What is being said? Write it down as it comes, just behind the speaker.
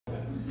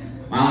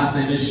My last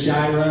name is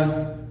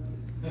Sciarra.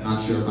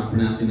 Not sure if I'm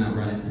pronouncing that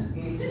right.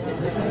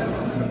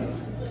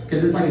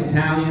 Because it's like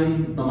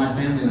Italian, but my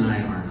family and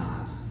I are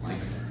not. Like,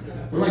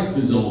 we're like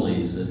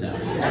Fazoli's Italian.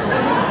 You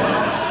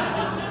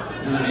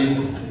know what I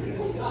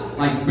mean?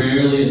 Like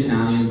barely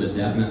Italian, but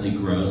definitely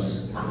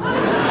gross. I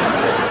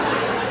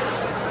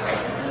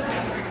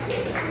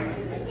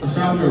was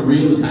talking to a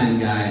real Italian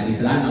guy, and he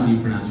said, I don't know how you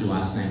pronounce your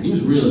last name. He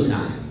was real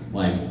Italian,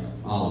 like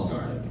Olive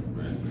Garden,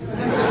 right?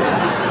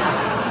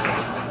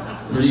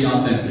 Pretty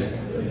authentic.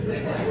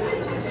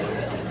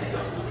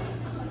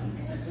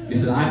 He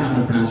said, I don't know how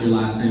to pronounce your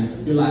last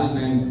name. Your last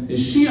name is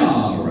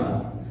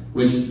Sciarra,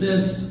 which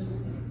this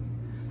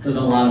does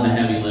a lot of the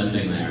heavy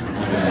lifting there.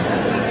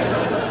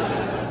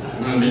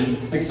 I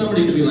mean, like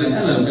somebody could be like,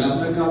 hello,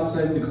 Governor, God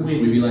save the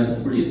Queen. We'd be like,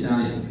 that's pretty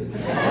Italian.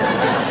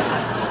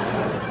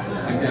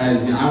 Like,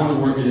 guys, I want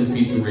to work at his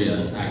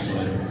pizzeria,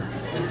 actually.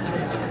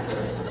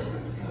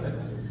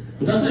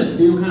 But doesn't it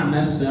feel kind of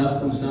messed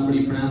up when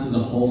somebody pronounces a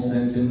whole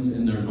sentence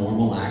in their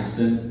normal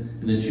accent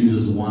and then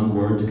chooses one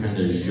word to kind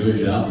of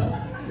zhuzh up?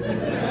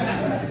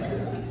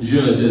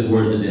 Zhuzh is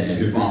word of the day if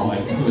you're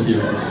following with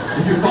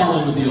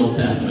the Old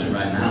Testament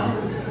right now.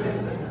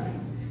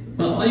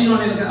 But you know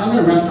what I mean? Like, I was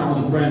at a restaurant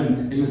with a friend,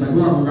 and he was like,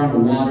 "Well, I'm around the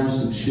water,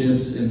 some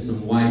chips, and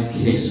some white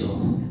queso."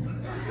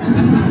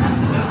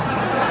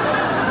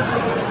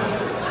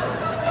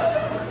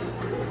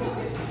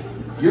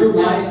 You're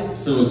white,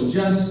 so it's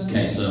just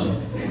queso.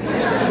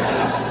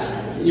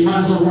 You might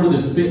as well order the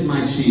spit in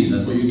my cheese.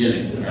 That's what you're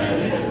getting,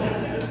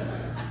 right?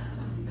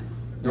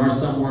 There are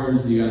some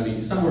words that you gotta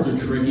meet. Some words are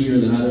trickier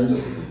than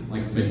others,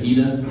 like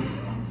fajita.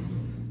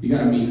 You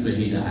gotta meet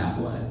fajita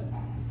halfway,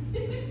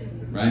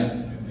 right?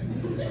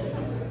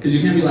 Because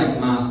you can't be like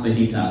mas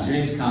fajitas. Your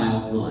name's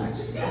Kyle.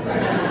 Relax.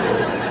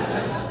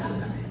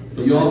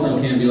 But you also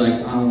can't be like,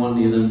 I don't want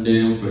any of them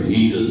damn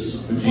fajitas.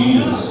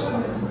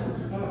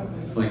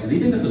 It's like, does he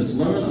think that's a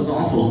slur? That was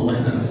awful. I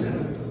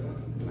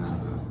don't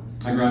know.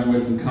 I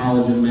graduated from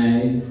college in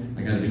May.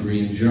 I got a degree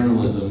in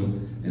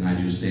journalism, and I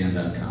do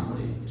stand-up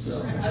comedy.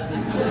 So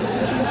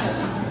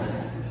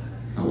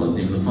that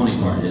wasn't even the funny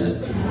part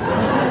yet.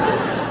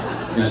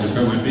 You guys just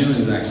hurt my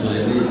feelings, actually.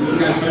 You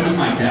guys friends with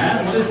my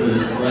dad? What is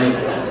this? Like,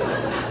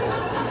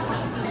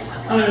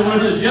 I don't even want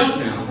to do a joke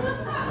now.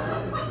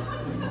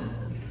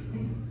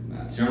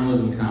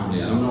 Journalism,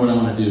 comedy. I don't know what I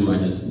want to do. I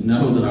just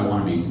know that I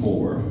want to be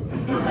poor.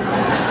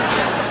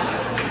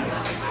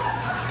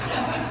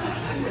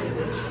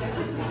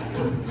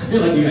 I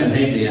feel like you guys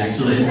hate me,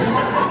 actually.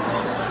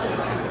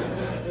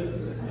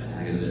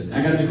 I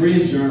got a degree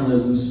in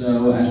journalism,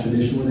 so as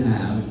tradition would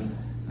have,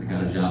 I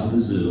got a job at the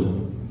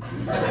zoo.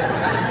 I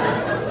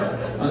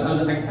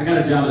got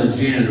a job as a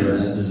janitor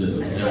at the zoo.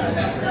 You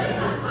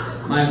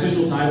know? My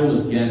official title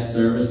was guest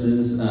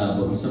services,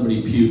 but when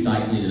somebody puked,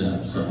 I cleaned it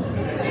up. So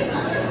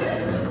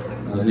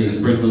that was me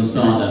sprinkling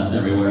sawdust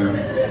everywhere.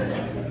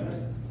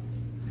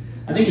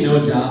 I think you know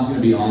a job's going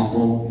to be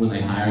awful when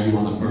they hire you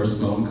on the first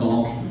phone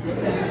call.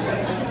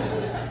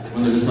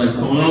 When they're just like,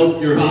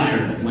 hello, you're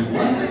hired. I'm like,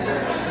 what?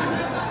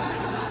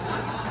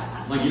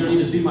 Like, you don't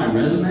need to see my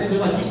resume? They're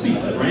like, you speak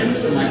French?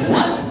 I'm like,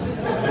 what?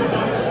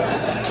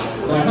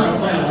 Well, I try to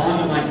play along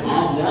and like,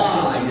 au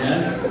revoir, I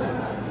guess.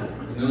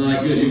 And they're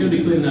like, good, you're going to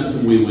be cleaning up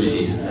some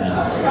wee-wee.